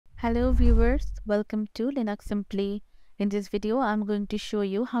Hello viewers, welcome to LinuxSimply. In this video, I'm going to show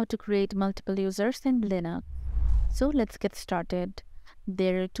you how to create multiple users in Linux. So let's get started.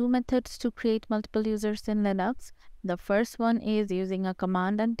 There are two methods to create multiple users in Linux. The first one is using a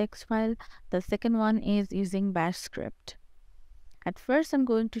command and text file. The second one is using bash script. At first, I'm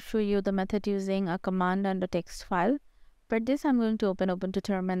going to show you the method using a command and a text file. For this, I'm going to open Ubuntu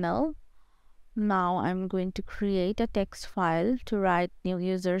Terminal. Now I'm going to create a text file to write new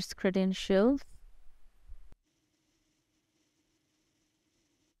user's credentials.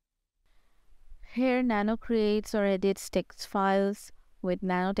 Here Nano creates or edits text files with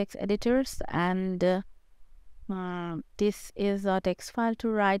Nano text editors, and this is a text file to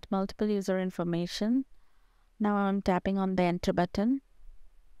write multiple user information. Now I'm tapping on the enter button.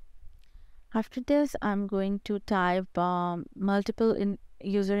 After this, I'm going to type multiple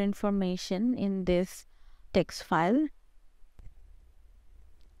user information in this text file.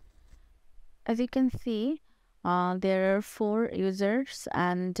 As you can see, there are 4 users,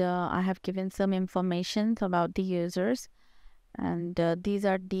 and I have given some information about the users, and these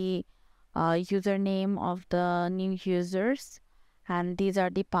are the username of the new users, and these are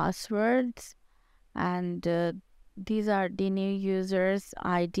the passwords, and these are the new users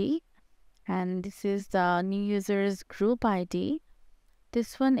ID, and this is the new users group ID.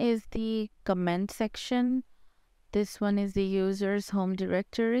 This one is the comment section. This one is the user's home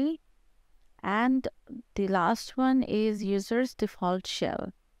directory, and the last one is user's default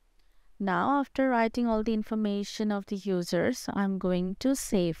shell. Now, after writing all the information of the users, I'm going to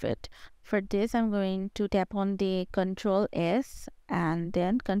save it. For this, I'm going to tap on the Ctrl S and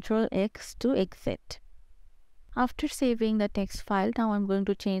then Ctrl X to exit. After saving the text file, now I'm going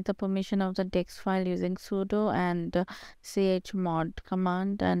to change the permission of the text file using sudo and chmod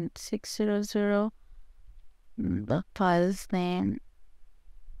command and 600 the file's name.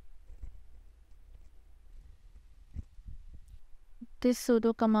 This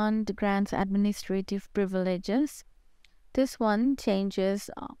sudo command grants administrative privileges. This one changes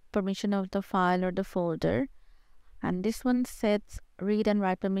permission of the file or the folder, and this one sets read and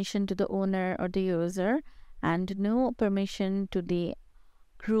write permission to the owner or the user, and no permission to the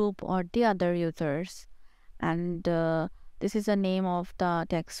group or the other users. And this is the name of the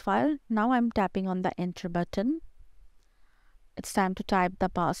text file. Now I'm tapping on the enter button. It's time to type the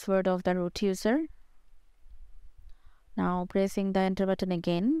password of the root user. Now pressing the enter button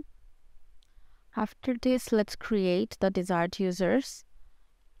again. After this, let's create the desired users.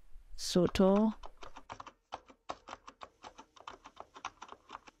 Sudo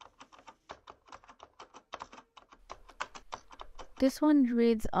this one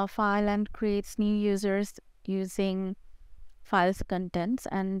reads a file and creates new users using file's contents,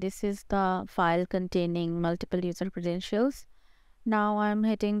 and this is the file containing multiple user credentials. Now I'm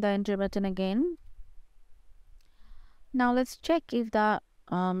hitting the enter button again. Now let's check if the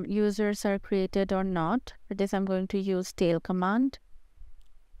users are created or not. For this, I'm going to use tail command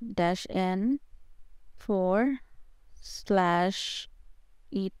 -n for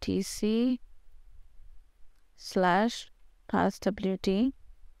 /etc/passwd.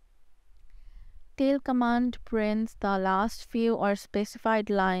 Tail command prints the last few or specified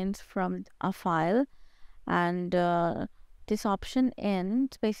lines from a file, and this option n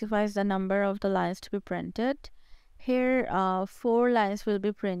specifies the number of the lines to be printed. Here 4 lines will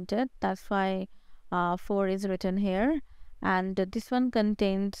be printed, that's why 4 is written here, and this one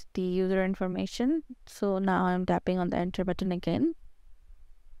contains the user information. So now I'm tapping on the enter button again.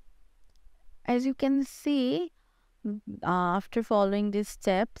 As you can see, after following these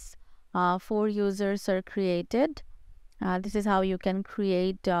steps, 4 users are created. This is how you can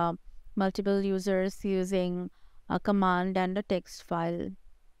create multiple users using a command and a text file.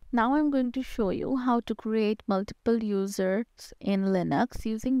 Now I'm going to show you how to create multiple users in Linux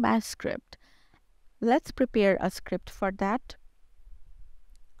using bash script. Let's prepare a script for that.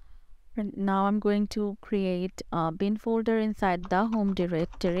 And now I'm going to create a bin folder inside the home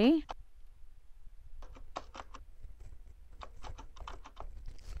directory.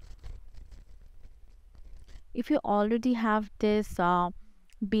 If you already have this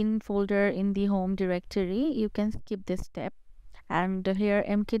bin folder in the home directory, you can skip this step. And here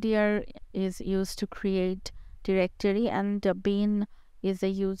mkdir is used to create directory, and bin is the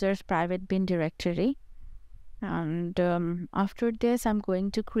user's private bin directory. And after this, I'm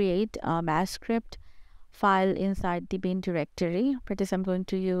going to create a bash script file inside the bin directory. For this, I'm going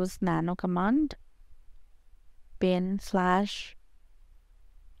to use nano command bin/users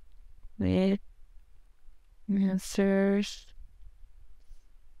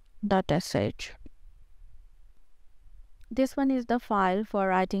 .sh. This one is the file for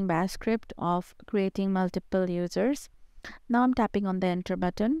writing bash script of creating multiple users. Now I'm tapping on the enter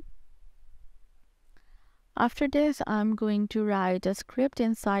button. After this, I'm going to write a script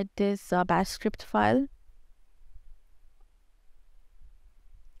inside this bash script file.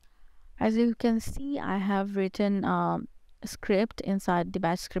 As you can see, I have written a script inside the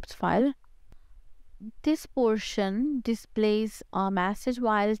bash script file. This portion displays a message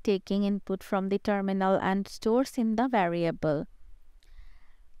while taking input from the terminal and stores in the variable.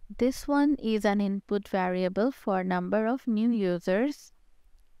 This one is an input variable for number of new users.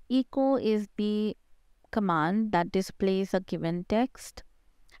 Echo is the command that displays a given text,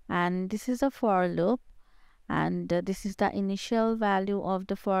 and this is a for loop, and this is the initial value of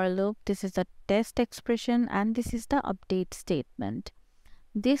the for loop. This is the test expression, and this is the update statement.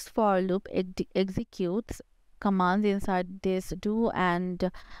 This for loop executes commands inside this do and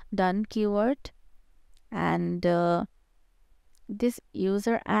done keyword, and this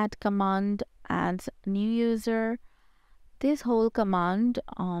user add command adds new user. This whole command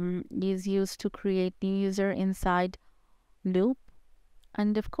is used to create new user inside loop,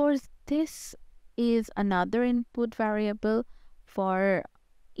 and of course this is another input variable for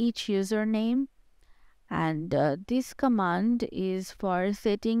each username, and this command is for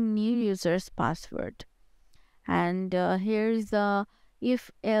setting new user's password. And here's a if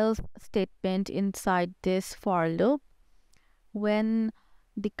else statement inside this for loop. When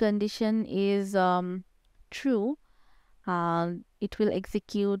the condition is true, it will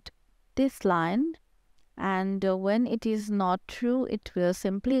execute this line, and when it is not true, it will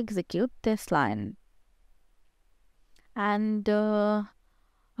simply execute this line. And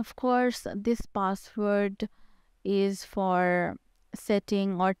of course, this password is for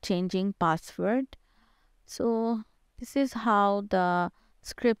setting or changing password. So this is how the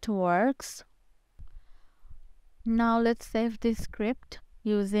script works. Now let's save this script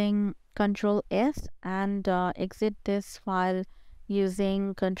using Control S and exit this file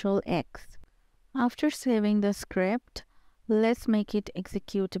using Control X. After saving the script, let's make it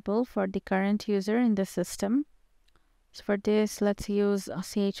executable for the current user in the system. So for this, let's use a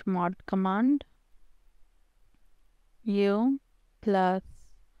chmod command. U plus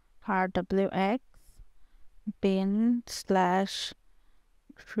rwx bin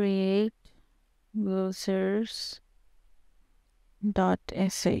 / create users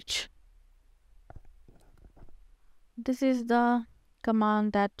 .sh. This is the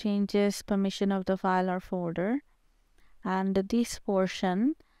command that changes permission of the file or folder, and this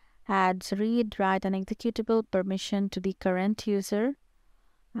portion adds read, write, and executable permission to the current user,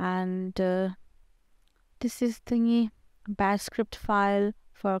 and this is the bash script file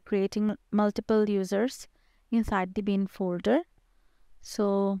for creating multiple users inside the bin folder.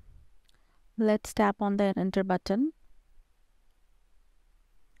 So let's tap on the enter button.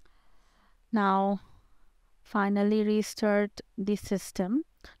 Now finally restart the system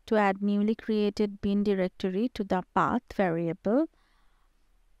to add newly created bin directory to the path variable,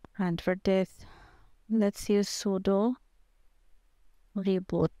 and for this let's use sudo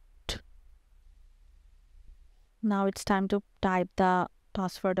reboot. Now it's time to type the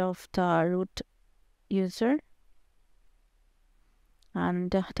password of the root user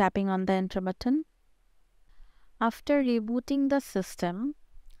and tapping on the enter button. After rebooting the system,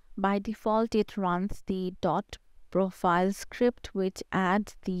 by default it runs the .profile script, which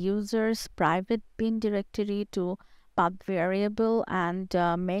adds the user's private bin directory to path variable and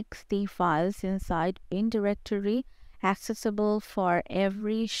makes the files inside bin directory accessible for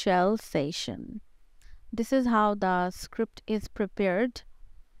every shell session. This is how the script is prepared.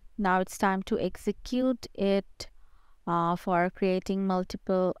 Now it's time to execute it for creating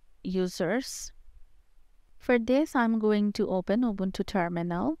multiple users. For this, I'm going to open Ubuntu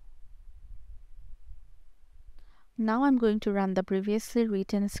Terminal. Now I'm going to run the previously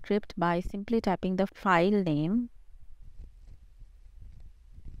written script by simply typing the file name.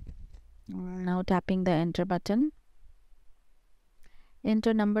 Now tapping the enter button.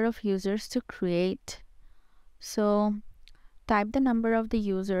 Enter number of users to create. So type the number of the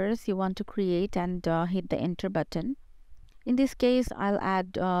users you want to create and hit the enter button. In this case, I'll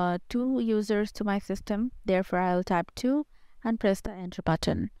add 2 users to my system. Therefore, I'll type 2 and press the enter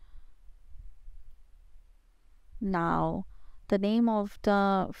button. Now, the name of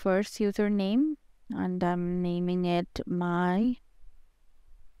the first username, and I'm naming it my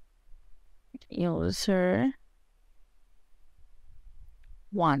user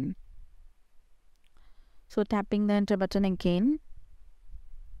 1. So tapping the enter button again.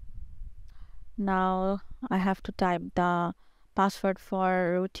 Now I have to type the password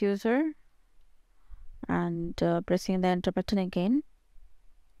for root user, and pressing the enter button again.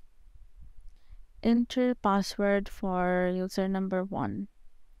 Enter password for user number 1.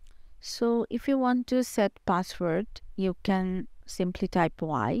 So if you want to set password, you can simply type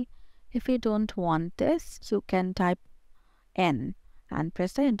Y. If you don't want this, you can type N and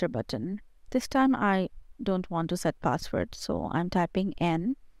press the enter button. This time I don't want to set password, so I'm typing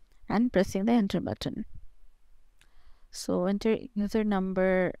N and pressing the enter button. So enter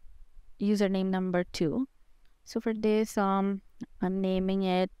username number 2. So for this, I'm naming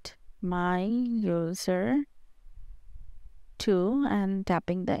it my user 2 and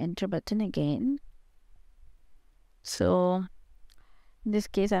tapping the enter button again. So in this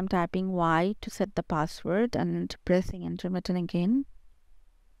case, I'm typing Y to set the password and pressing enter button again.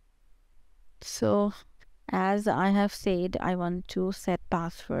 So as I have said, I want to set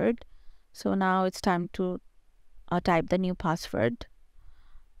password. So now it's time to type the new password.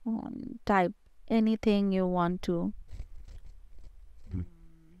 Type anything you want to.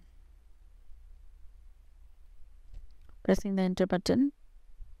 Pressing the enter button.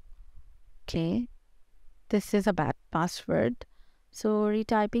 Okay, this is a bad password. So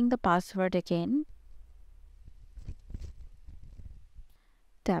retyping the password again.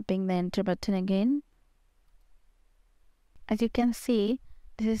 Tapping the enter button again. As you can see,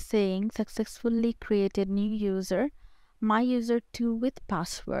 this is saying successfully created new user, my user 2 with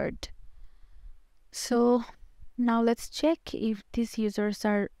password. So now let's check if these users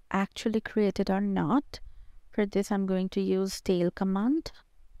are actually created or not. For this, I'm going to use tail command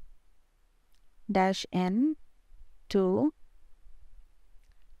 -n to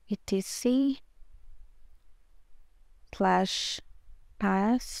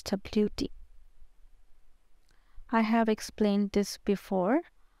etc/passwd. I have explained this before.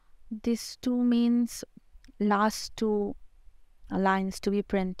 This 2 means last 2 lines to be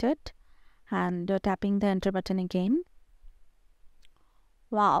printed, and tapping the enter button again.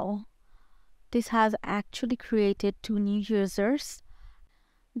 Wow, this has actually created 2 new users.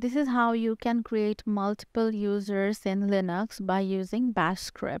 This is how you can create multiple users in Linux by using bash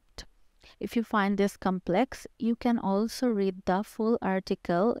script. If you find this complex, you can also read the full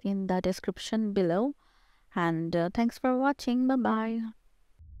article in the description below. And thanks for watching. Bye bye.